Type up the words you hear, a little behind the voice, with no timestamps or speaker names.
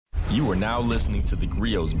You are now listening to the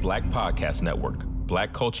Grio's Black Podcast Network,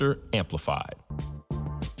 Black Culture Amplified.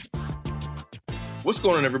 What's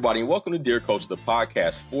going on, everybody, and welcome to Dear Culture, the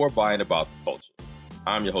podcast for, by, and about the culture.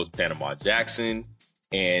 I'm your host, Panama Jackson,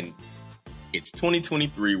 and it's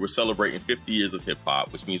 2023. We're celebrating 50 years of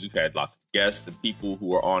hip-hop, which means we've had lots of guests and people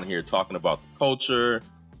who are on here talking about the culture,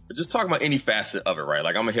 or just talking about any facet of it, right?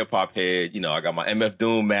 Like, I'm a hip-hop head. You know, I got my MF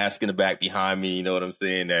Doom mask in the back behind me. You know what I'm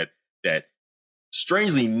saying? That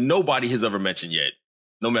strangely, nobody has ever mentioned yet.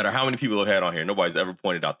 No matter how many people have had on here, nobody's ever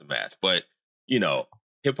pointed out the mask. But, you know,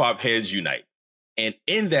 hip-hop heads unite. And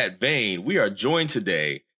in that vein, we are joined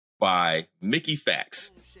today by Mickey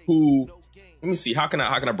Factz, who, let me see, how can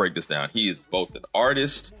I break this down? He is both an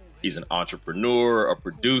artist, he's an entrepreneur, a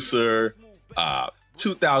producer,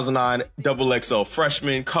 2009 XXL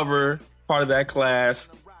freshman cover, part of that class,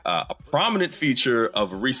 a prominent feature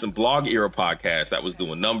of a recent Blog Era podcast that was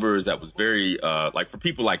doing numbers, that was very, like for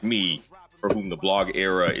people like me, for whom the Blog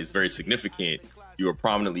Era is very significant, you were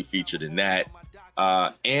prominently featured in that.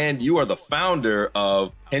 And you are the founder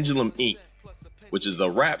of Pendulum Inc., which is a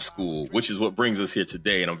rap school, which is what brings us here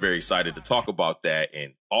today. And I'm very excited to talk about that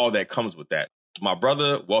and all that comes with that. My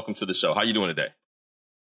brother, welcome to the show. How you doing today?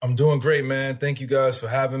 I'm doing great, man. Thank you guys for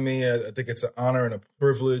having me. I think it's an honor and a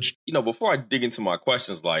privilege. You know, before I dig into my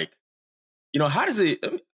questions, like, you know, how does it,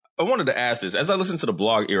 I wanted to ask this, as I listen to the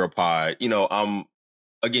Blog Era pod, you know,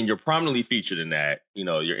 again, you're prominently featured in that. You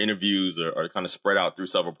know, your interviews are kind of spread out through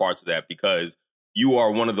several parts of that because you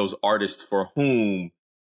are one of those artists for whom,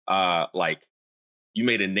 like, you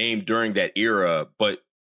made a name during that era. But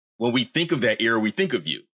when we think of that era, we think of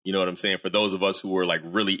you. You know what I'm saying? For those of us who are like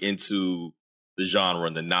really into the genre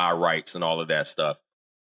and the nah rights and all of that stuff.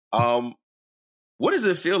 What does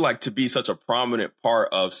it feel like to be such a prominent part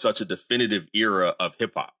of such a definitive era of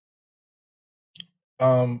hip hop?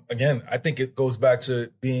 Again, I think it goes back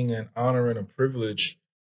to being an honor and a privilege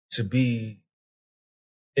to be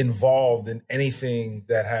involved in anything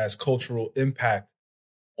that has cultural impact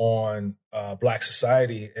on Black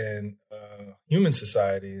society and human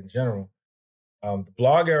society in general. The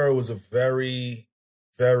Blog Era was a very,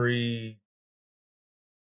 very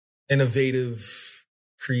innovative,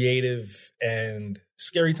 creative, and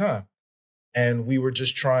scary time. And we were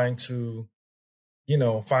just trying to, you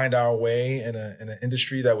know, find our way in an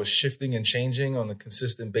industry that was shifting and changing on a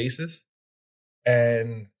consistent basis.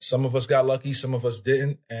 And some of us got lucky, some of us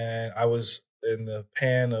didn't. And I was in the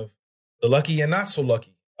pan of the lucky and not so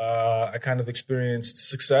lucky. I kind of experienced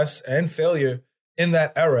success and failure in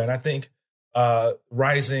that era. And I think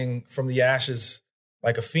rising from the ashes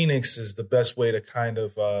like a phoenix is the best way to kind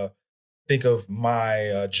of think of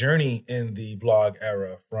my journey in the Blog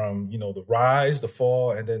Era, from, you know, the rise, the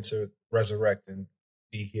fall, and then to resurrect and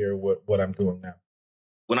be here what I'm doing now.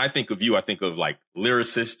 When I think of you, I think of like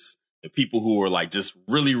lyricists and people who are like just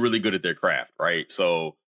really, really good at their craft, right?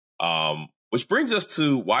 So, which brings us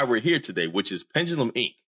to why we're here today, which is Pendulum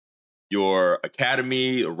Inc., your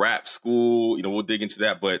academy, a rap school. You know, we'll dig into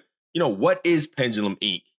that. But, you know, what is Pendulum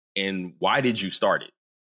Inc. and why did you start it?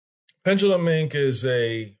 Pendulum Inc. is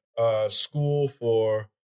a school for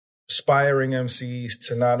aspiring MCs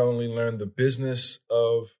to not only learn the business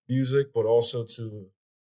of music, but also to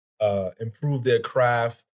improve their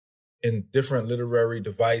craft in different literary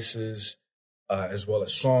devices, as well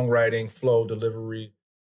as songwriting, flow, delivery,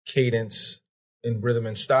 cadence, in rhythm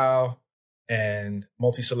and style, and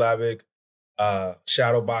multisyllabic,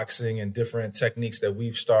 shadow boxing, and different techniques that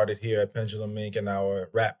we've started here at Pendulum Inc. in our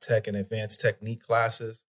rap tech and advanced technique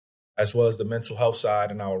classes, as well as the mental health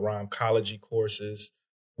side in our rhymecology courses.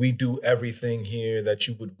 We do everything here that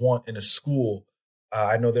you would want in a school.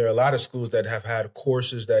 I know there are a lot of schools that have had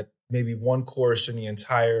courses that maybe one course in the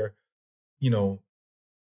entire, you know,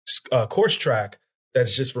 course track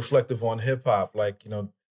that's just reflective on hip hop, like, you know,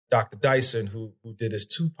 Dr. Dyson, who did his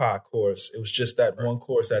Tupac course. It was just that one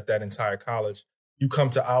course at that entire college. You come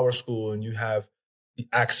to our school and you have the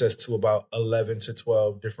access to about 11 to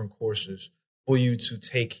 12 different courses for you to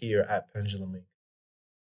take here at Pendulum Inc.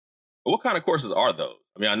 What kind of courses are those?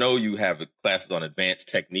 I mean, I know you have classes on advanced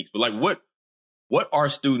techniques, but like what are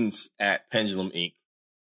students at Pendulum Inc.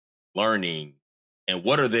 learning, and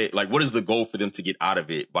what are they like? What is the goal for them to get out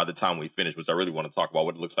of it by the time we finish? Which I really want to talk about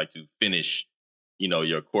what it looks like to finish, you know,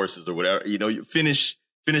 your courses or whatever. You know, you finish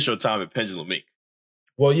your time at Pendulum Inc.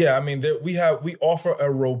 Well, yeah, I mean, we offer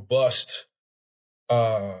a robust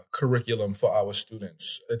curriculum for our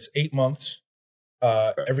students. It's 8 months.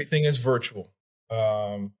 Everything is virtual.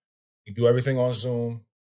 We do everything on Zoom.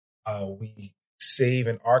 We save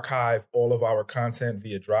and archive all of our content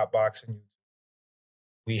via Dropbox and YouTube.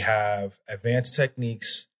 We have advanced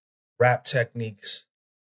techniques, rap techniques,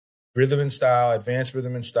 rhythm and style, advanced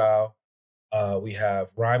rhythm and style. We have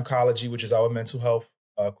rhymecology, which is our mental health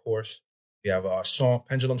course. We have our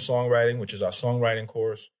pendulum songwriting, which is our songwriting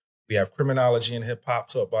course. We have criminology in hip hop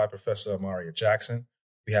taught by Professor Amaria Jackson.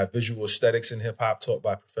 We have visual aesthetics in hip hop taught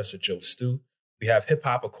by Professor Joe Stu. We have hip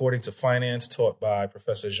hop according to finance taught by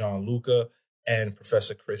Professor Jean Luca and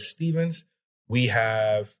Professor Chris Stevens. We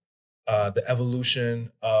have the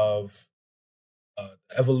evolution of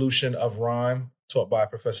rhyme taught by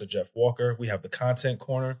Professor Jeff Walker. We have the content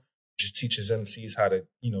corner, which teaches MCs how to,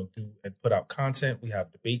 do and put out content. We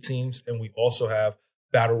have debate teams, and we also have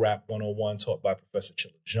Battle Rap 101 taught by Professor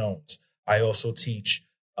Chilla Jones. I also teach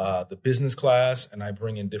the business class, and I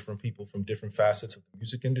bring in different people from different facets of the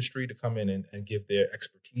music industry to come in and give their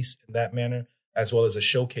expertise in that manner, as well as a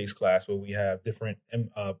showcase class where we have different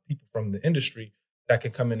people from the industry that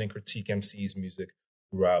can come in and critique MC's music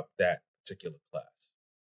throughout that particular class.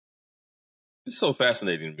 It's so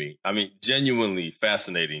fascinating to me. I mean, genuinely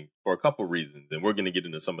fascinating for a couple reasons, and we're going to get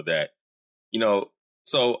into some of that.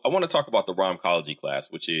 So I want to talk about the rhymecology class,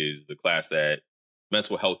 which is the class that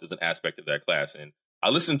mental health is an aspect of that class. And I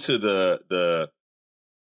listened to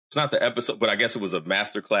it's not the episode, but I guess it was a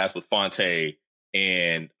master class with Fonte,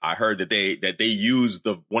 and I heard that they used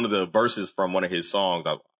one of the verses from one of his songs.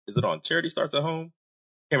 Is it on Charity Starts at Home?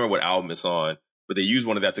 Can't remember what album it's on, but they used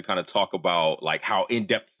one of that to kind of talk about like how in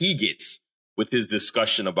depth he gets with his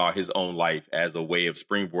discussion about his own life as a way of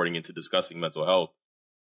springboarding into discussing mental health.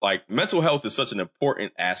 Like, mental health is such an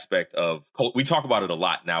important aspect of culture. We talk about it a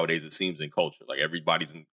lot nowadays, it seems, in culture. Like,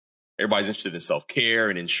 everybody's interested in self-care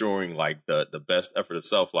and ensuring like the best effort of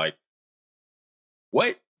self. Like,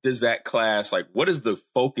 what does that class, like, what is the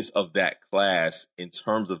focus of that class in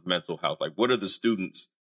terms of mental health? Like, what are the students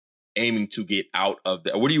aiming to get out of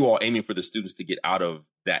that? What are you all aiming for the students to get out of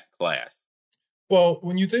that class? Well,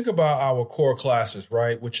 when you think about our core classes,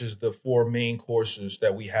 right, which is the 4 main courses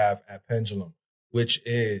that we have at Pendulum, which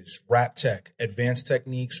is rap tech, advanced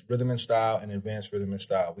techniques, rhythm and style, and advanced rhythm and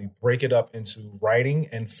style. We break it up into writing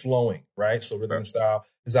and flowing, right? So rhythm and style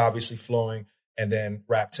is obviously flowing, and then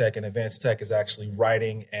rap tech and advanced tech is actually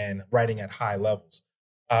writing and writing at high levels.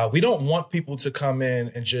 We don't want people to come in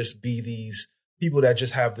and just be these people that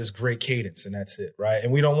just have this great cadence and that's it, right?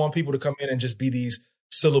 And we don't want people to come in and just be these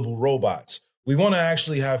syllable robots. We want to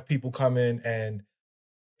actually have people come in and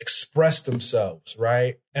express themselves,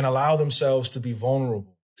 right? And allow themselves to be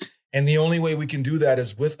vulnerable. And the only way we can do that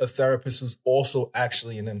is with a therapist who's also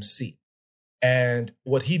actually an MC. And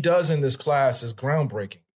what he does in this class is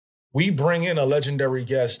groundbreaking. We bring in a legendary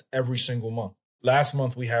guest every single month. Last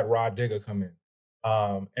month, we had Rod Digger come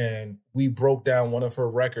in. And we broke down one of her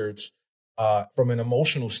records from an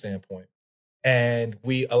emotional standpoint. And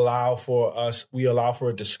we allow for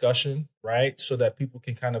a discussion, right? So that people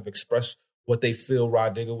can kind of express what they feel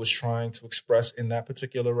Rod Digger was trying to express in that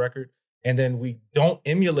particular record. And then we don't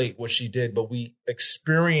emulate what she did, but we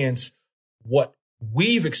experience what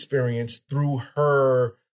we've experienced through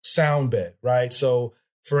her sound bed, right? So,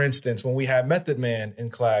 for instance, when we had Method Man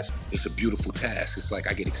in class. It's a beautiful task. It's like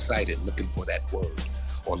I get excited looking for that word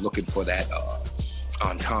or looking for that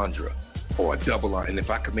entendre. Or a double, and if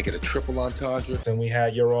I could make it a triple entendre. And we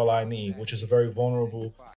had You're All I Need, which is a very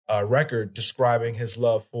vulnerable record describing his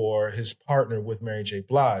love for his partner with Mary J.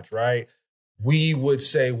 Blige, right? We would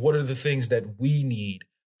say, what are the things that we need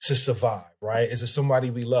to survive, right? Is it somebody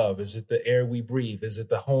we love? Is it the air we breathe? Is it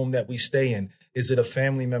the home that we stay in? Is it a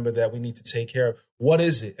family member that we need to take care of? What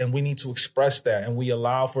is it? And we need to express that. And we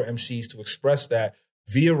allow for MCs to express that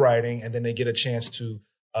via writing, and then they get a chance to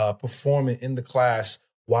perform it in the class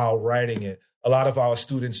while writing it. A lot of our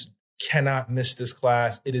students cannot miss this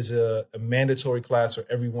class. It is a mandatory class for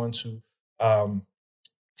everyone to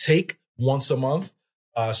take once a month.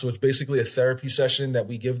 So it's basically a therapy session that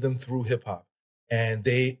we give them through hip hop. And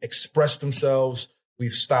they express themselves.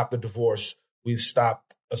 We've stopped a divorce. We've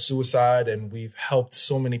stopped a suicide. And we've helped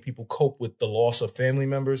so many people cope with the loss of family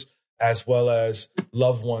members as well as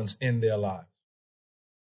loved ones in their lives.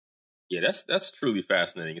 Yeah, that's truly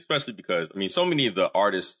fascinating, especially because, I mean, so many of the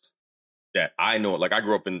artists that I know, like I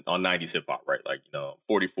grew up on 90s hip hop, right? Like,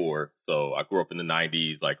 44. So I grew up in the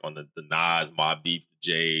 90s, like on the Nas, Mobb Deep, the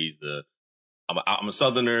J's, I'm a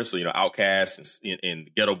Southerner. So, Outkast and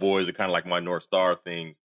the Ghetto Boys are kind of like my North Star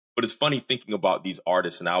things. But it's funny thinking about these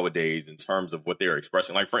artists nowadays in terms of what they're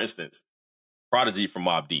expressing. Like, for instance, Prodigy from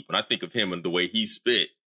Mobb Deep. When I think of him and the way he spit,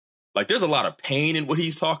 like there's a lot of pain in what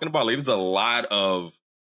he's talking about. Like there's a lot of,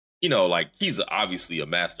 like he's obviously a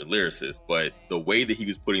master lyricist, but the way that he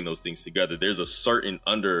was putting those things together, there's a certain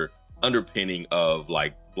underpinning of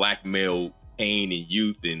like black male pain and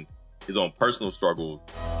youth and his own personal struggles.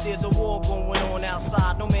 There's a war going on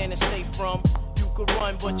outside, no man is safe from. You could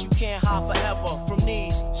run, but you can't hide forever from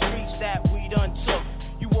these streets that we done took.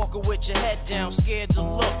 You walking with your head down, scared to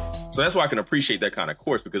look. So that's why I can appreciate that kind of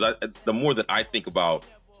course, because the more that I think about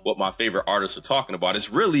what my favorite artists are talking about, it's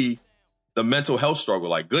really the mental health struggle,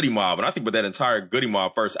 like Goody Mob. And I think with that entire Goody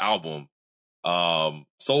Mob first album,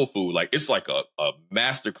 Soul Food, like it's like a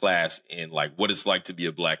masterclass in like what it's like to be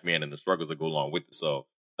a black man and the struggles that go along with it. So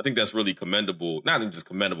I think that's really commendable. Not even just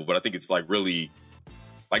commendable, but I think it's like really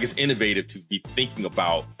like it's innovative to be thinking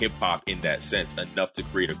about hip hop in that sense enough to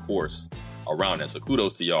create a course around that. So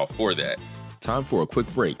kudos to y'all for that. Time for a quick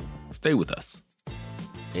break. Stay with us.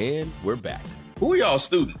 And we're back. Who are y'all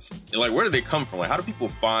students? And like, where do they come from? Like, how do people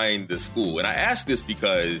find the school? And I ask this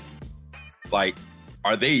because, like,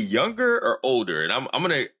 are they younger or older? And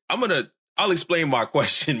I'll explain my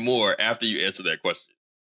question more after you answer that question.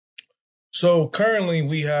 So currently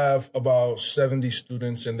we have about 70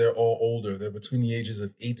 students, and they're all older. They're between the ages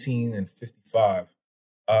of 18 and 55.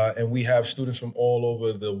 And we have students from all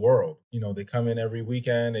over the world. You know, they come in every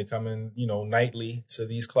weekend. They come in, you know, nightly to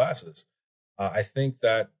these classes. I think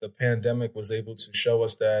that the pandemic was able to show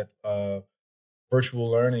us that virtual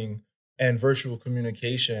learning and virtual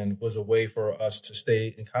communication was a way for us to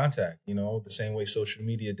stay in contact, you know, the same way social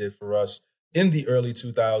media did for us in the early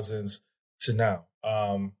 2000s to now.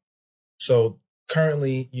 So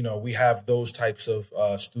currently, you know, we have those types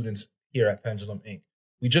of students here at Pendulum Inc.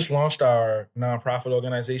 We just launched our nonprofit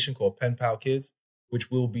organization called Pen Pal Kids,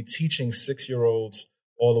 which will be teaching 6-year-olds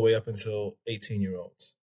all the way up until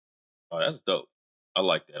 18-year-olds. Oh, that's dope. I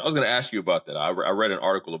like that. I was going to ask you about that. I read an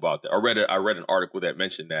article about that. I read an article that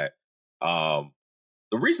mentioned that.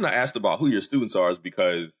 The reason I asked about who your students are is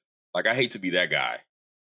because, like, I hate to be that guy,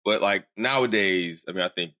 but like nowadays, I mean, I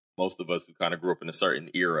think most of us who kind of grew up in a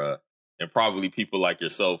certain era, and probably people like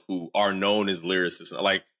yourself who are known as lyricists,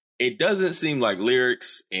 like, it doesn't seem like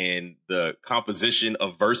lyrics and the composition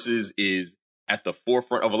of verses is at the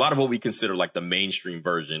forefront of a lot of what we consider like the mainstream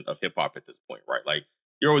version of hip hop at this point, right? Like,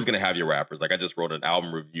 you're always going to have your rappers. Like, I just wrote an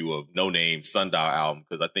album review of No Name Sundial album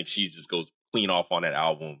because I think she just goes clean off on that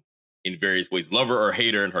album in various ways, love her or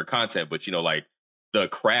hate her in her content. But, you know, like, the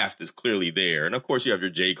craft is clearly there. And of course, you have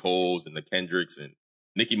your J. Coles and the Kendricks and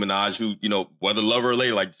Nicki Minaj, who, you know, whether love her or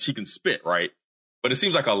later, like, she can spit, right? But it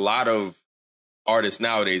seems like a lot of artists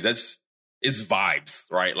nowadays, it's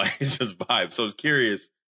vibes, right? Like, it's just vibes. So I was curious,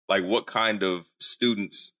 like, what kind of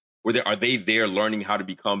students are they there learning how to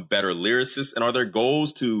become better lyricists? And are there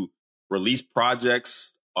goals to release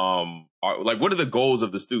projects? What are the goals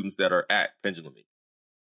of the students that are at Pendulum?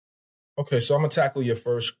 Okay, so I'm gonna tackle your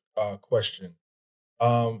first question.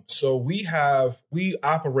 So we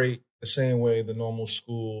operate the same way the normal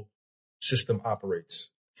school system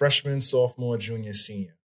operates: freshman, sophomore, junior,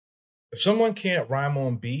 senior. If someone can't rhyme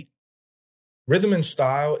on beat, rhythm and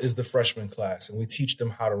style is the freshman class, and we teach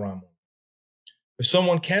them how to rhyme on beat. If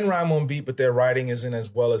someone can rhyme on beat, but their writing isn't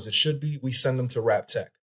as well as it should be, we send them to rap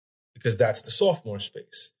tech because that's the sophomore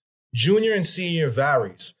space. Junior and senior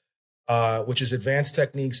varies, which is advanced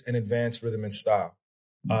techniques and advanced rhythm and style.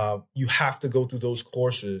 You have to go through those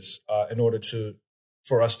courses in order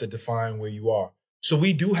for us to define where you are. So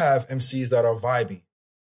we do have MCs that are vibey,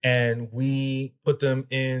 and we put them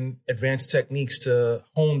in advanced techniques to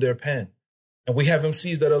hone their pen. And we have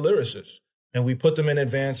MCs that are lyricists, and we put them in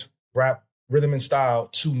advanced rap rhythm and style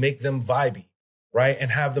to make them vibey, right?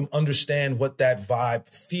 And have them understand what that vibe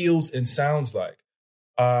feels and sounds like.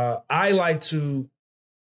 I like to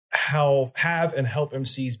have and help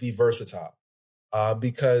MCs be versatile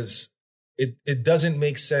because it doesn't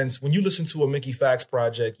make sense. When you listen to a Mickey Fax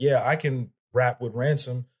project, yeah, I can rap with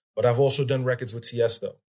Ransom, but I've also done records with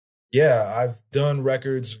Tiesto. Yeah, I've done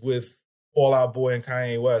records with Fall Out Boy and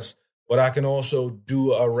Kanye West, but I can also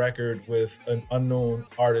do a record with an unknown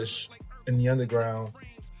artist in the underground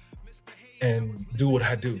and do what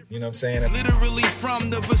I do. You know what I'm saying? It's literally from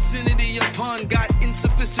the vicinity of pun. Got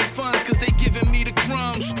insufficient funds because they giving me the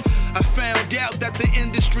crumbs. I found out that the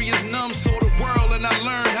industry is numb, so the world, and I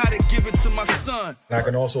learned how to give it to my son. And I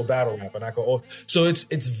can also battle rap, and so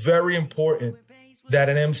it's very important that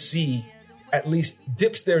an MC at least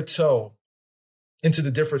dips their toe into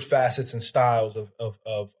the different facets and styles of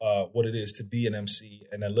what it is to be an MC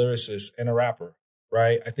and a lyricist and a rapper,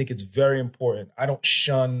 right? I think it's very important. I don't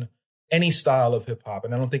shun any style of hip hop,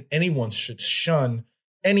 and I don't think anyone should shun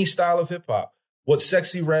any style of hip hop. What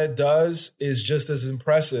Sexy Red does is just as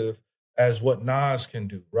impressive as what Nas can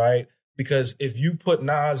do, right? Because if you put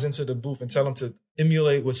Nas into the booth and tell him to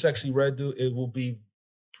emulate what Sexy Red do, it will be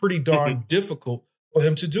pretty darn difficult for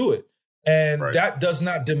him to do it. And that does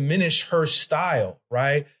not diminish her style,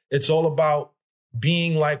 right? It's all about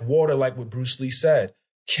being like water, like what Bruce Lee said.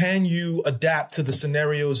 Can you adapt to the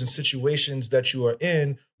scenarios and situations that you are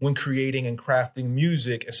in when creating and crafting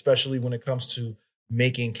music, especially when it comes to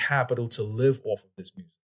making capital to live off of this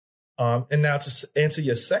music? And now to answer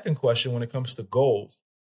your second question, when it comes to goals.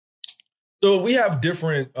 So we have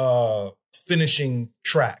different finishing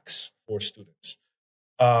tracks for students.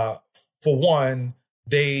 For one,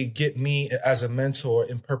 they get me as a mentor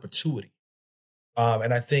in perpetuity.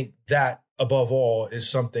 And I think that, above all, is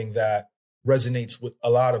something that resonates with a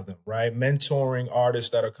lot of them, right? Mentoring artists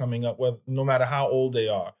that are coming up, with, no matter how old they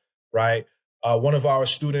are, right? One of our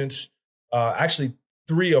students, actually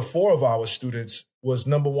 3 or 4 of our students, was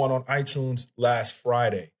number 1 on iTunes last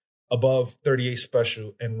Friday, above 38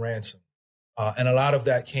 Special and Ransom. And a lot of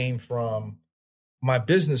that came from my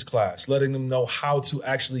business class, letting them know how to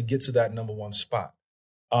actually get to that number 1 spot.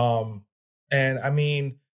 And I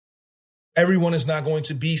mean, everyone is not going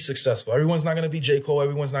to be successful. Everyone's not going to be J. Cole.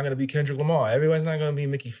 Everyone's not going to be Kendrick Lamar. Everyone's not going to be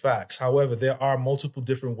Mickey Fax. However, there are multiple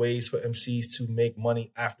different ways for MCs to make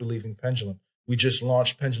money after leaving Pendulum. We just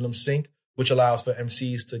launched Pendulum Sync, which allows for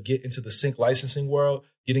MCs to get into the sync licensing world,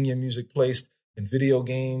 getting your music placed in video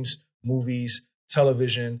games, movies,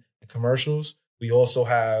 television, and commercials. We also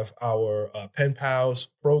have our Pen Pals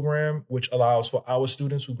program, which allows for our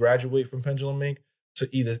students who graduate from Pendulum Inc. to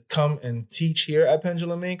either come and teach here at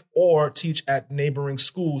Pendulum Inc. or teach at neighboring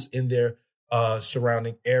schools in their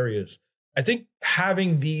surrounding areas. I think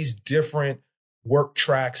having these different work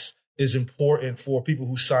tracks is important for people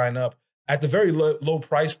who sign up at the very low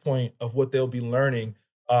price point of what they'll be learning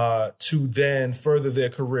to then further their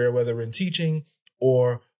career, whether in teaching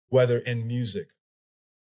or whether in music.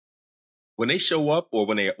 When they show up or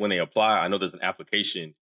when they apply, I know there's an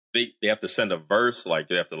application. They have to send a verse, like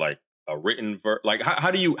they have to like a written verse. Like how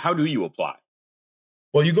do you apply?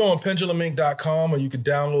 Well, you go on penduluminc.com, or you can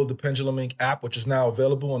download the Pendulum Inc. app, which is now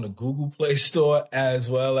available on the Google Play Store as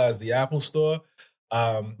well as the Apple Store.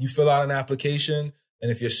 You fill out an application,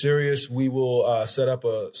 and if you're serious, we will set up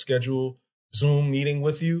a scheduled Zoom meeting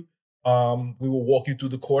with you. We will walk you through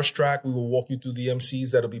the course track. We will walk you through the MCs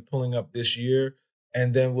that'll be pulling up this year,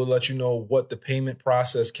 and then we'll let you know what the payment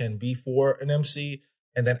process can be for an MC.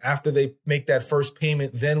 And then after they make that first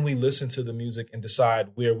payment, then we listen to the music and decide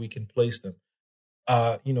where we can place them.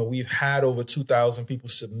 We've had over 2,000 people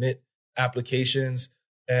submit applications,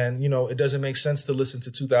 and, it doesn't make sense to listen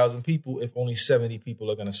to 2,000 people if only 70 people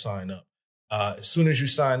are going to sign up. As soon as you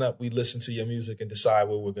sign up, we listen to your music and decide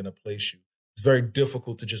where we're going to place you. It's very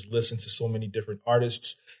difficult to just listen to so many different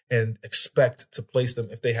artists and expect to place them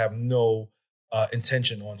if they have no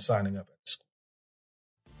intention on signing up at the school.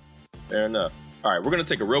 Fair enough. All right, we're going to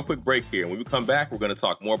take a real quick break here. When we come back, we're going to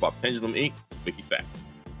talk more about Pendulum Inc. Mickey Fax.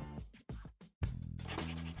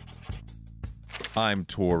 I'm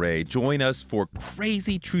Torre. Join us for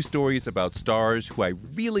crazy true stories about stars who I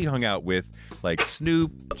really hung out with, like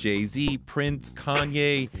Snoop, Jay-Z, Prince,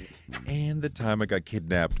 Kanye, and the time I got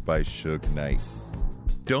kidnapped by Suge Knight.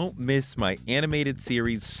 Don't miss my animated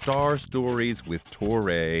series, Star Stories with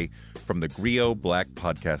Torre, from the Griot Black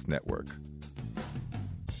Podcast Network.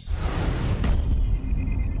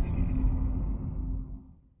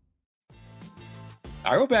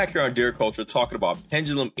 I go back here on Dear Culture talking about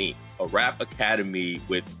Pendulum Inc., a rap academy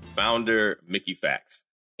with founder Mickey Fax.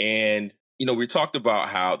 And, we talked about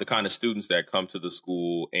how the kind of students that come to the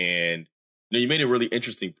school, and, you made a really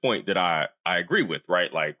interesting point that I agree with,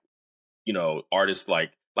 right? Like, artists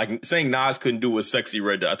like saying Nas couldn't do a Sexy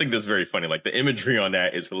Red. I think that's very funny. Like the imagery on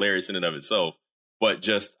that is hilarious in and of itself, but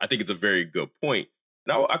I think it's a very good point.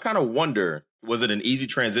 Now, I kind of wonder, was it an easy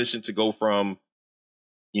transition to go from,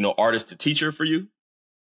 artist to teacher for you?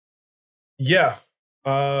 Yeah,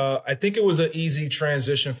 I think it was an easy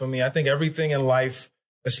transition for me. I think everything in life,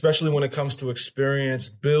 especially when it comes to experience,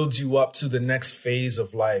 builds you up to the next phase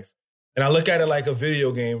of life. And I look at it like a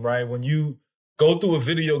video game, right? When you go through a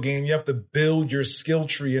video game, you have to build your skill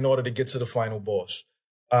tree in order to get to the final boss.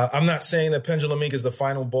 I'm not saying that Pendulum Inc. is the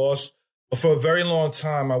final boss, but for a very long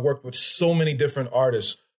time, I worked with so many different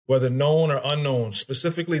artists, whether known or unknown,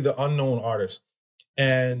 specifically the unknown artists.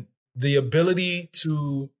 And the ability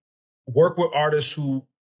to work with artists who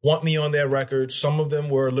want me on their records. Some of them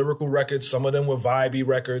were lyrical records. Some of them were vibey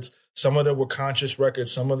records. Some of them were conscious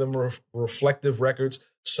records. Some of them were reflective records.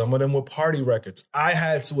 Some of them were party records. I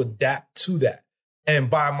had to adapt to that. And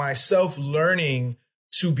by myself learning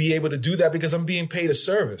to be able to do that, because I'm being paid a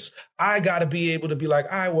service, I got to be able to be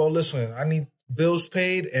like, all right, well, listen, I need bills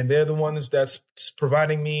paid, and they're the ones that's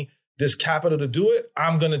providing me this capital to do it.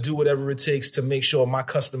 I'm going to do whatever it takes to make sure my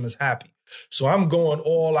customer's happy. So I'm going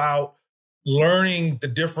all out, learning the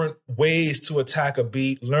different ways to attack a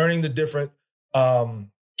beat, learning the different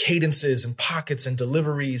cadences and pockets and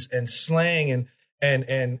deliveries and slang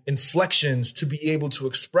and inflections to be able to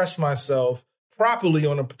express myself properly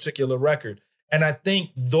on a particular record. And I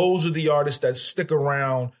think those are the artists that stick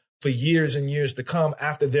around for years and years to come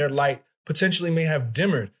after their light potentially may have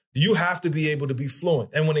dimmered. You have to be able to be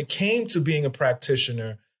fluent. And when it came to being a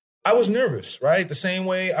practitioner, I was nervous, right? The same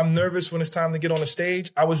way I'm nervous when it's time to get on the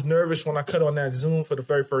stage. I was nervous when I cut on that Zoom for the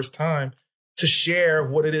very first time to share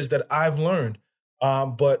what it is that I've learned.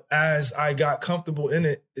 But as I got comfortable in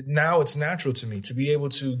it, now it's natural to me to be able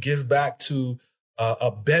to give back to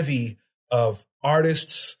a bevy of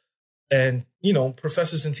artists and,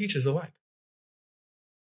 professors and teachers alike.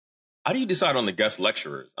 How do you decide on the guest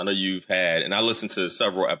lecturers? I know you've had, and I listened to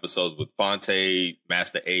several episodes with Fonte,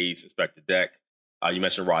 Master Ace, Inspector Deck. You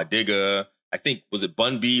mentioned Rod Digger. I think, was it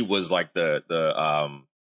Bun B was like the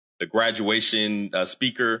graduation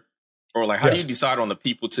speaker? Or like, how do you decide on the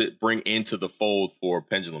people to bring into the fold for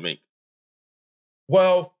Pendulum Inc.?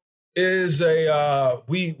 Well,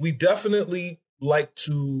 we definitely like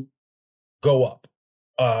to go up.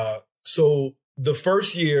 So the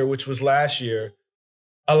first year, which was last year,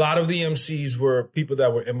 a lot of the MCs were people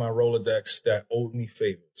that were in my Rolodex that owed me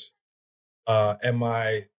favors, and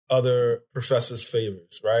my other professors'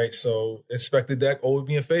 favors, right? So Inspector Deck owed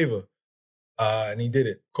me a favor, and he did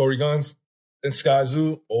it. Corey Guns and Sky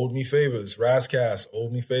Zoo owed me favors. Razcast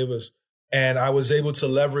owed me favors. And I was able to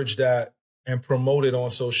leverage that and promote it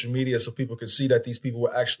on social media so people could see that these people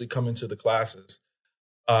were actually coming to the classes.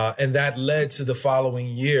 And that led to the following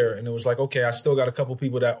year. And it was like, okay, I still got a couple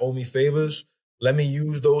people that owe me favors. Let me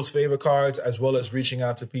use those favor cards as well as reaching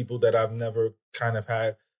out to people that I've never kind of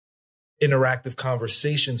had interactive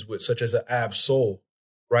conversations with, such as an Ab Soul,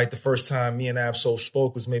 right? The first time me and Ab Soul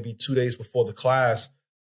spoke was maybe 2 days before the class.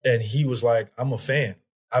 And he was like, I'm a fan.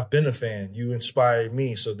 I've been a fan. You inspired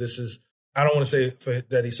me. So this is, I don't want to say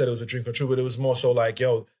that he said it was a dream come true, but it was more so like,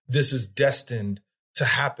 yo, this is destined to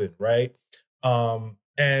happen, right?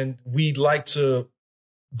 And we'd like to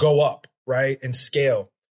go up, right, and scale.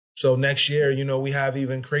 So next year, we have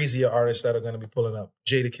even crazier artists that are going to be pulling up.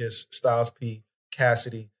 Jadakiss, Styles P,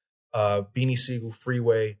 Cassidy, Beanie Siegel,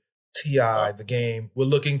 Freeway, T.I., The Game. We're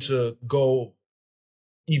looking to go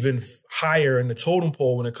even higher in the totem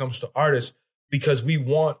pole when it comes to artists, because we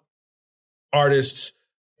want artists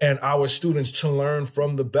and our students to learn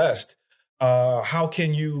from the best. How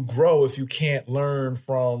can you grow if you can't learn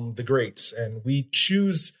from the greats? And we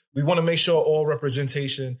want to make sure all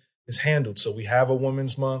representation is handled. So we have a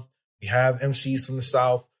Women's Month. We have MCs from the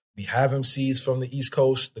South. We have MCs from the East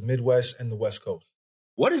Coast, the Midwest, and the West Coast.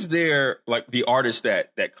 What is there, like, the artists that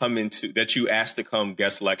come into, that you ask to come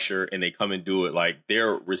guest lecture and they come and do it, like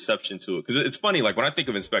their reception to it? Because it's funny, like when I think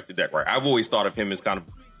of Inspector Deck, right, I've always thought of him as kind of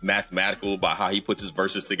mathematical about how he puts his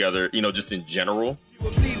verses together, just in general.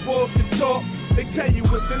 These walls can talk, they tell you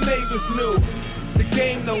what the neighbors knew. The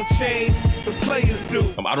game don't change, the players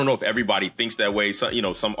do. I don't know if everybody thinks that way. So,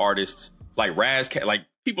 some artists like Razcast, like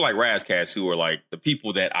people like Razcast, who are like the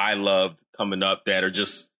people that I loved coming up, that are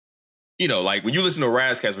just, like when you listen to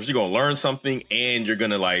Razcast, you're going to learn something and you're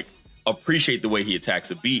going to like appreciate the way he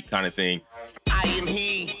attacks a beat, kind of thing. I am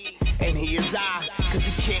he, and he is I, because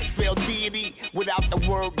you can't spell deity without the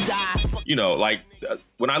word die.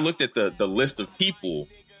 When I looked at the list of people,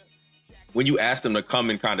 when you ask them to come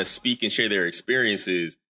and kind of speak and share their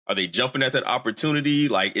experiences, are they jumping at that opportunity?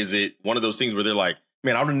 Like, is it one of those things where they're like,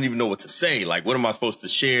 man, I don't even know what to say. Like, what am I supposed to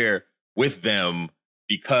share with them?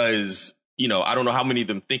 Because, I don't know how many of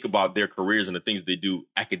them think about their careers and the things they do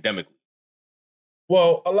academically.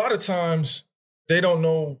 Well, a lot of times they don't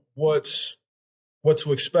know what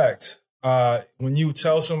to expect. When you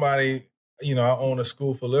tell somebody, I own a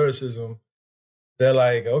school for lyricism, they're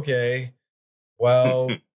like, okay, well,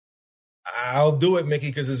 I'll do it, Mickey,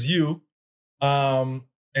 because it's you. And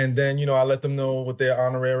then, I let them know what their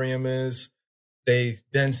honorarium is. They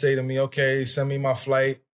then say to me, okay, send me my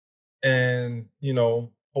flight and,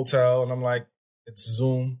 hotel. And I'm like, it's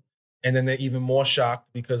Zoom. And then they're even more shocked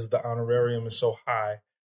because the honorarium is so high.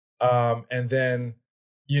 And then,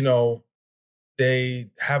 they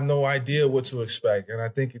have no idea what to expect. And I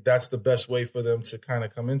think that's the best way for them to kind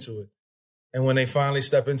of come into it. And when they finally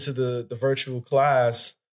step into the virtual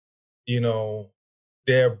class,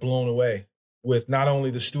 they're blown away with not only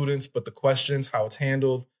the students, but the questions, how it's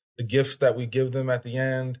handled, the gifts that we give them at the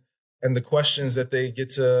end, and the questions that they get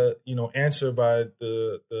to, answer by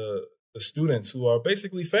the students who are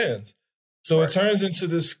basically fans. So Right. It turns into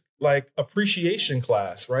this like appreciation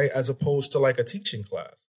class, right? As opposed to like a teaching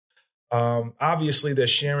class. Obviously they're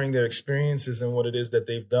sharing their experiences and what it is that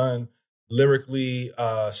they've done lyrically,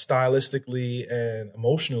 stylistically, and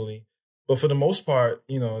emotionally. But for the most part,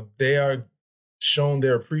 they are shown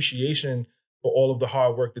their appreciation for all of the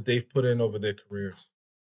hard work that they've put in over their careers.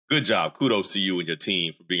 Good job. Kudos to you and your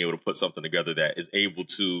team for being able to put something together that is able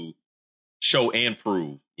to show and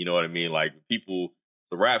prove. You know what I mean? Like people,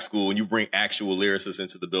 the rap school, and you bring actual lyricists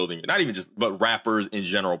into the building, not even just, but rappers in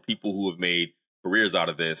general, people who have made careers out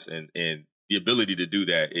of this, and the ability to do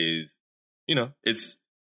that is,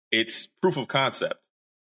 it's proof of concept.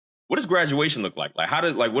 What does graduation look like?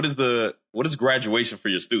 What is graduation for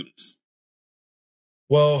your students?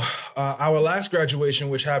 Well, our last graduation,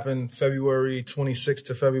 which happened February 26th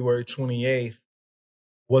to February 28th,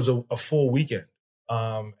 was a full weekend.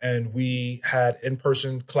 And we had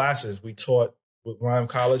in-person classes. We taught with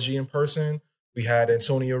rhymecology in person. We had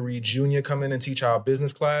Antonio Reed Jr. come in and teach our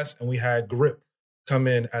business class. And we had Grip come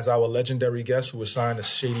in as our legendary guest who was signed to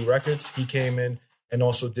Shady Records. He came in and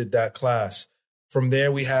also did that class. From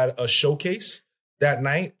there, we had a showcase that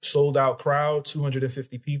night, sold out crowd,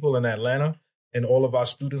 250 people in Atlanta. And all of our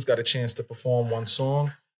students got a chance to perform one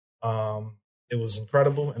song. It was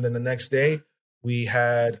incredible. And then the next day, we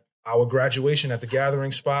had our graduation at the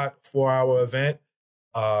Gathering Spot, 4-hour event.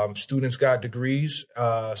 Students got degrees.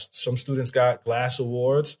 Some students got glass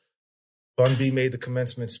awards. Bun B made the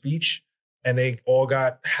commencement speech, and they all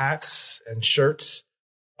got hats and shirts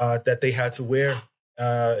that they had to wear.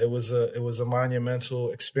 It was a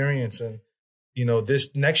monumental experience. And,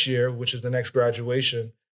 this next year, which is the next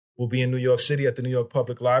graduation, will be in New York City at the New York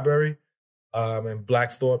Public Library, and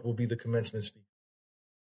Black Thought will be the commencement speaker.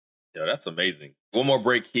 Yeah, that's amazing. One more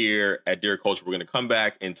break here at Dear Culture. We're going to come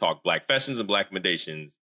back and talk Black fashions and Black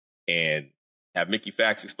recommendations, and have Mickey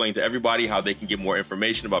Fax explain to everybody how they can get more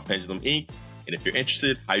information about Pendulum Inc. And if you're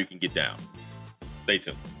interested, how you can get down. Stay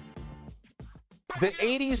tuned. The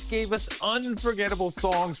 80s gave us unforgettable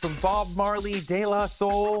songs from Bob Marley, De La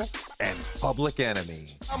Soul, and Public Enemy.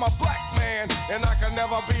 I'm a black man, and I can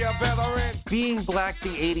never be a veteran. Being Black the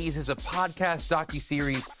 80s is a podcast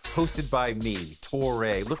docuseries hosted by me,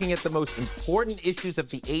 Torre, looking at the most important issues of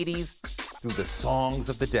the 80s through the songs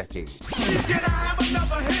of the decade.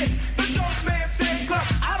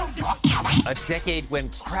 A decade when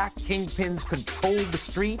crack kingpins controlled the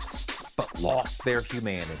streets, but lost their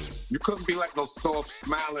humanity. You couldn't be like no soft,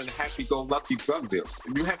 smiling, happy-go-lucky drug dealer.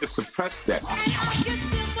 You had to suppress that.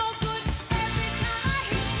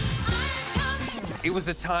 It was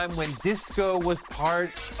a time when disco was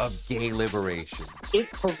part of gay liberation.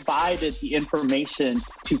 It provided the information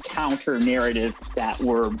to counter narratives that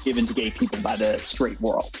were given to gay people by the straight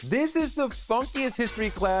world. This is the funkiest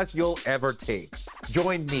history class you'll ever take.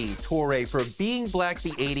 Join me, Torre, for Being Black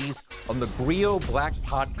the 80s on the Griot Black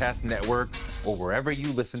Podcast Network or wherever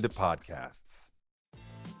you listen to podcasts.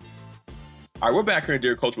 All right, we're back here in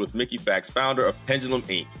Dear Culture with Mickey Fax, founder of Pendulum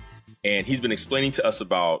Inc. And he's been explaining to us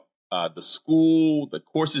about the school, the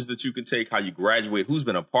courses that you can take, how you graduate, who's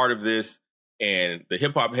been a part of this. And the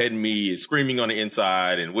hip hop head in me is screaming on the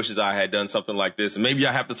inside and wishes I had done something like this. And maybe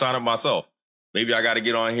I have to sign up myself. Maybe I got to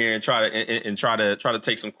get on here and try to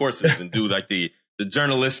take some courses and do like the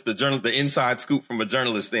inside scoop from a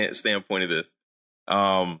journalist standpoint of this.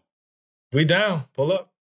 We down. Pull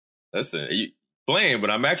up. Listen, you playing, but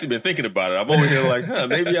I'm actually been thinking about it. I'm over here like,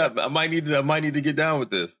 maybe I might need to get down with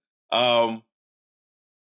this.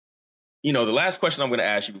 The last question I'm going to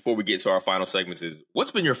ask you before we get to our final segments is,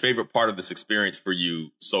 what's been your favorite part of this experience for you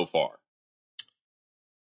so far?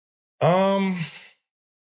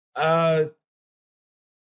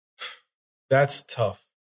 That's tough.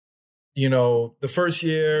 The first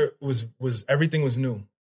year was everything was new.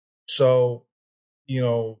 So,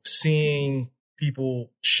 seeing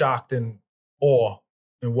people shocked and awe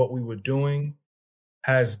in what we were doing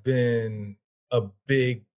has been a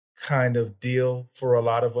big kind of deal for a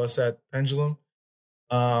lot of us at Pendulum.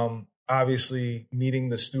 Obviously, meeting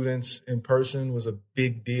the students in person was a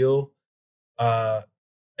big deal. And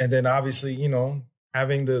then obviously,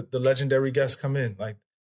 having the legendary guests come in, like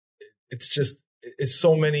it's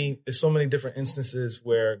so many different instances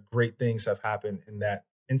where great things have happened in that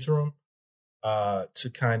interim. To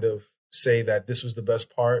kind of say that this was the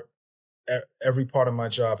best part. Every part of my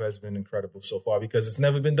job has been incredible so far because it's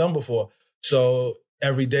never been done before. So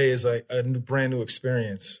every day is like a brand new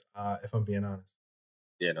experience, if I'm being honest.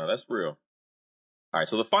 Yeah, no, that's real. All right,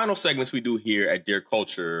 so the final segments we do here at Dear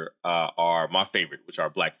Culture are my favorite, which are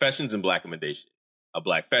Black fashions and Black recommendation. A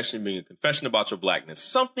Black fashion being a confession about your Blackness,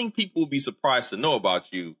 something people will be surprised to know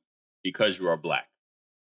about you because you are Black.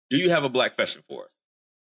 Do you have a Black fashion for us?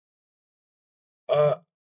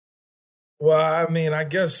 Well, I mean, I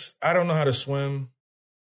guess I don't know how to swim.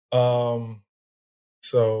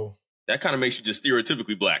 So that kind of makes you just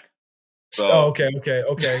stereotypically black. So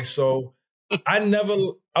Okay. So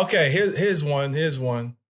here's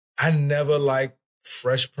one. I never liked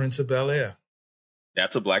Fresh Prince of Bel-Air.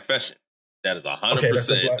 That's a black fashion. That is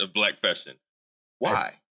 100% a black fashion.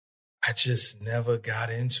 Why? I just never got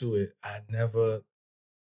into it. I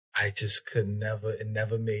just could never, it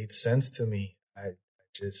never made sense to me. I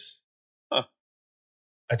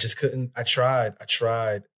just couldn't. I tried. I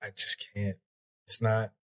just can't.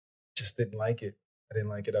 Just didn't like it. I didn't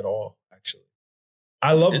like it at all, actually.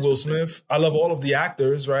 I love Will Smith. I love all of the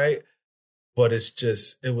actors, right? But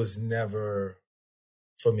it was never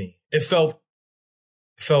for me. It was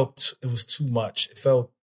too much. It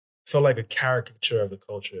felt like a caricature of the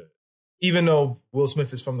culture. Even though Will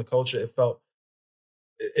Smith is from the culture,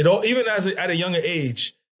 even at a younger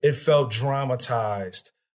age, it felt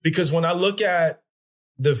dramatized. Because when I look at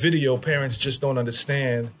the video, parents just don't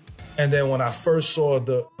understand. And then when I first saw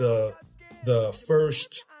the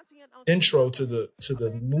first intro to the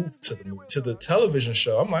television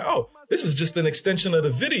show, I'm like, oh, this is just an extension of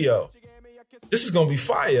the video. This is gonna be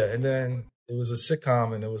fire. And then it was a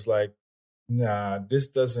sitcom, and it was like, nah, this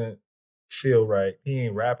doesn't feel right. He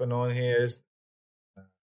ain't rapping on here.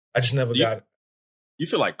 I just never got it. You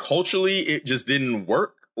feel like culturally it just didn't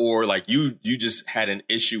work, or like you just had an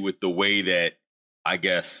issue with the way that, I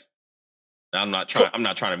guess, I'm not trying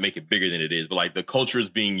to make it bigger than it is, but like the culture is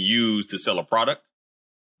being used to sell a product?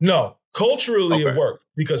 No, culturally it worked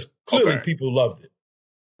because clearly people loved it.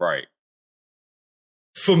 Right.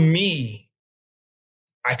 For me,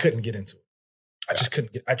 I couldn't get into it. I just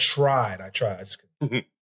couldn't I tried. I just couldn't.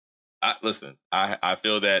 Listen, I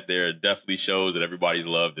feel that there are definitely shows that everybody's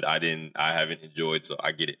loved that I haven't enjoyed, so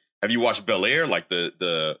I get it. Have you watched Bel-Air, like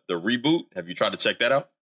the reboot? Have you tried to check that out?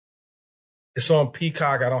 It's on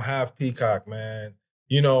Peacock. I don't have Peacock, man.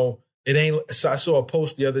 You know, it ain't. So I saw a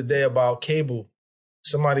post the other day about cable.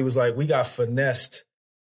 Somebody was like, we got finessed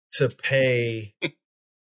to pay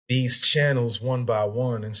these channels one by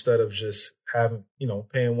one instead of just having,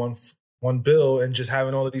 paying one bill and just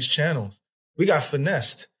having all of these channels. We got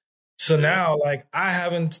finessed. So now, like, I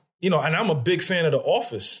haven't, and I'm a big fan of The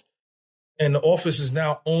Office. And The Office is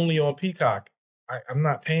now only on Peacock. I'm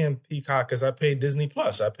not paying Peacock because I pay Disney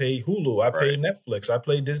Plus. I pay Hulu. I pay Netflix. I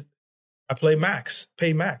pay Max.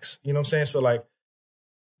 Pay Max. You know what I'm saying? So, like,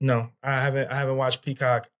 no, I haven't watched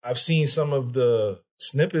Peacock. I've seen some of the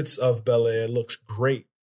snippets of Bel-Air. It looks great.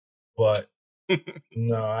 But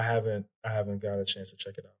no, I haven't got a chance to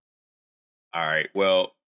check it out. All right.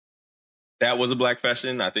 Well, that was a black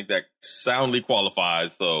fashion. I think that soundly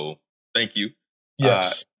qualifies. So thank you.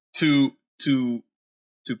 Yes. To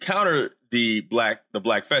counter the black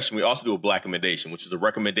fashion, we also do a black recommendation, which is a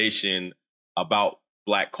recommendation about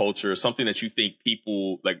black culture, something that you think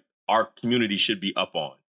people like our community should be up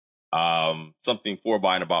on. Something for,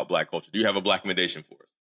 by, and about black culture. Do you have a black recommendation for us?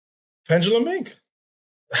 Pendulum Inc.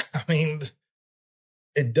 I mean,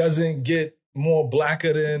 it doesn't get more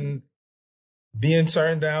blacker than being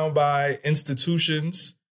turned down by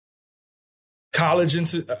institutions, college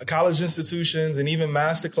institutions, and even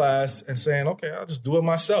masterclass, and saying, okay, I'll just do it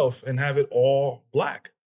myself and have it all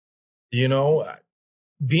black. Being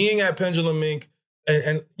at Pendulum Inc.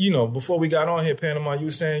 And before we got on here, Panama, you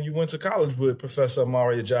were saying you went to college with Professor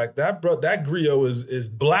Mario Jack. That griot is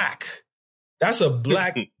black. That's a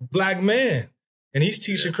black man. And he's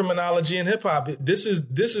teaching criminology and hip hop. This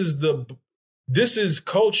is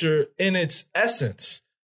culture in its essence.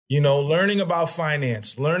 Learning about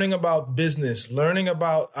finance, learning about business, learning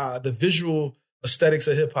about the visual aesthetics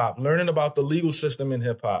of hip hop, learning about the legal system in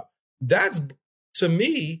hip hop. That's, to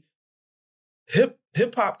me, hip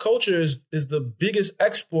hop culture is the biggest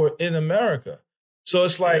export in America. So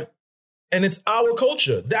it's like, and it's our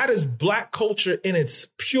culture. That is black culture in its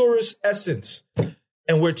purest essence.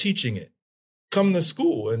 And we're teaching it. Come to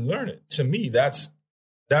school and learn it. To me, that's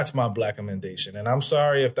my black recommendation. And I'm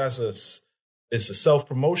sorry if it's a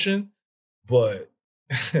self-promotion, but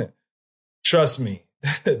trust me,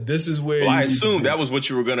 this is where I assume that was what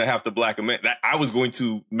you were going to have to black recommend. I was going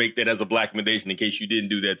to make that as a black recommendation in case you didn't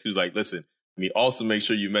do that too. It's like, listen, also make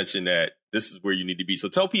sure you mention that this is where you need to be. So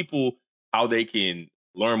tell people how they can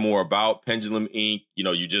learn more about Pendulum Inc.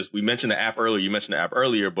 We mentioned the app earlier. You mentioned the app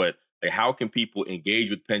earlier, but like, how can people engage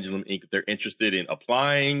with Pendulum Inc. if they're interested in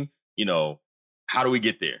applying? How do we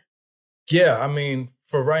get there? Yeah,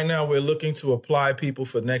 for right now, we're looking to apply people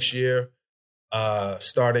for next year,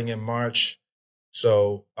 starting in March.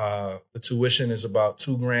 So the tuition is about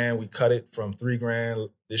 $2,000. We cut it from $3,000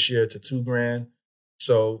 this year to $2,000.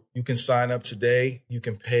 So you can sign up today. You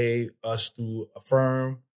can pay us through a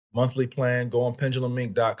firm monthly plan. Go on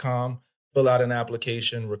penduluminc.com. fill out an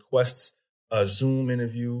application, request a Zoom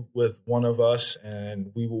interview with one of us,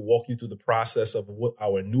 and we will walk you through the process of what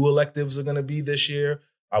our new electives are going to be this year,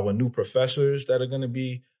 our new professors that are going to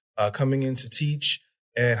be coming in to teach,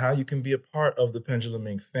 and how you can be a part of the Pendulum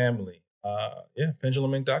Inc. family.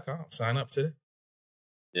 PendulumInc.com. Sign up today.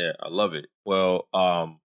 Yeah, I love it. Well, I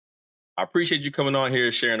appreciate you coming on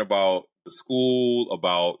here, sharing about the school,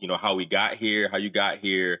 about, you know, how we got here, how you got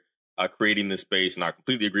here, creating this space. And I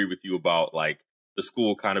completely agree with you about like the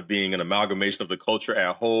school kind of being an amalgamation of the culture as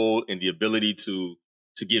a whole, and the ability to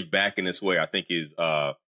give back in this way, I think is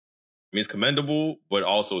commendable, but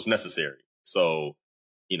also it's necessary. So,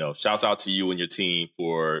 you know, shouts out to you and your team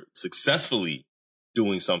for successfully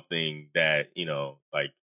doing something that, you know,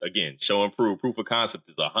 like, again, show and prove, proof of concept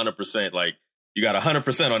is 100%. Like, you got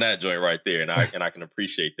 100% on that joint right there. And I can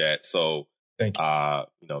appreciate that. So thank you.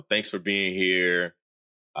 You know, thanks for being here.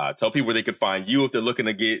 Tell people where they can find you if they're looking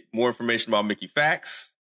to get more information about Mickey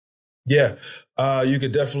Facts. Yeah, you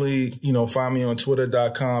could definitely, you know, find me on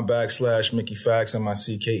twitter.com/Mickey Facts,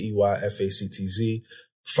 MICKEYFACTZ.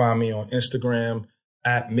 Find me on Instagram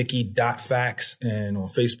at Mickey.Facts, and on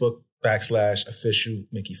Facebook /official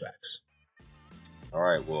Mickey Facts. All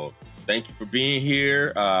right. Well, thank you for being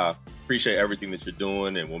here. Appreciate everything that you're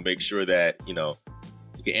doing, and we'll make sure that, you know,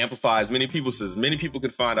 you can amplify as many people can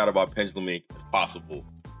find out about Pendulum Inc. as possible.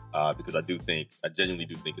 Because I genuinely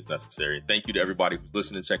do think it's necessary. Thank you to everybody who's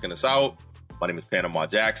listening and checking us out. My name is Panama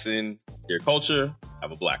Jackson. Dear Culture,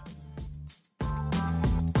 have a black one.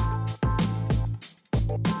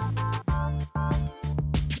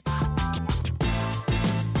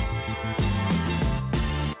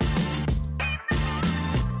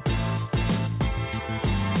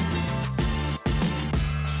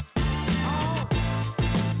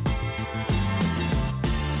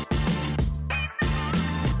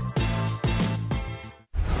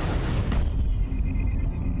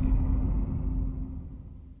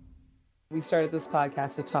 We started this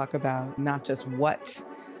podcast to talk about not just what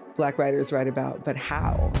Black writers write about, but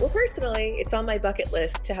how. Well, personally, it's on my bucket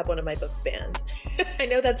list to have one of my books banned. I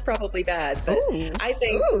know that's probably bad, but I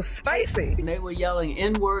think... Ooh, spicy. They were yelling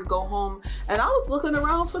N-word, go home. And I was looking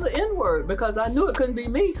around for the N-word because I knew it couldn't be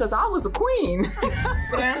me because I was a queen.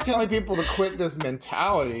 But I'm telling people to quit this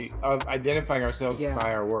mentality of identifying ourselves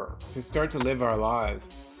by our work, to start to live our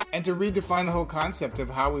lives, and to redefine the whole concept of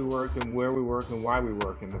how we work and where we work and why we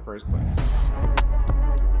work in the first place.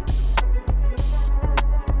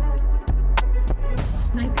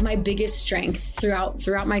 My biggest strength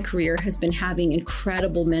throughout my career has been having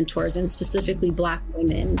incredible mentors, and specifically Black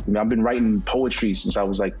women. I've been writing poetry since I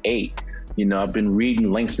was like 8. You know, I've been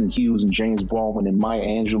reading Langston Hughes and James Baldwin and Maya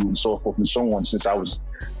Angelou and so forth and so on since I was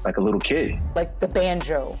like a little kid. Like the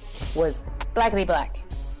banjo was blackity black,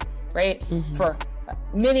 right? Mm-hmm. For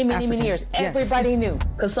many years. Everybody knew.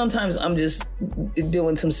 Because sometimes I'm just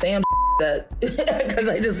doing some Sam that because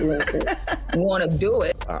I just want to do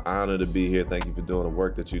it. An honor to be here. Thank you for doing the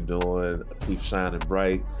work that you're doing. Keep shining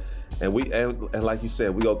bright. And like you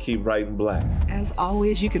said, we gonna keep writing Black. As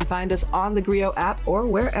always, you can find us on the Griot app or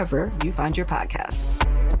wherever you find your podcasts.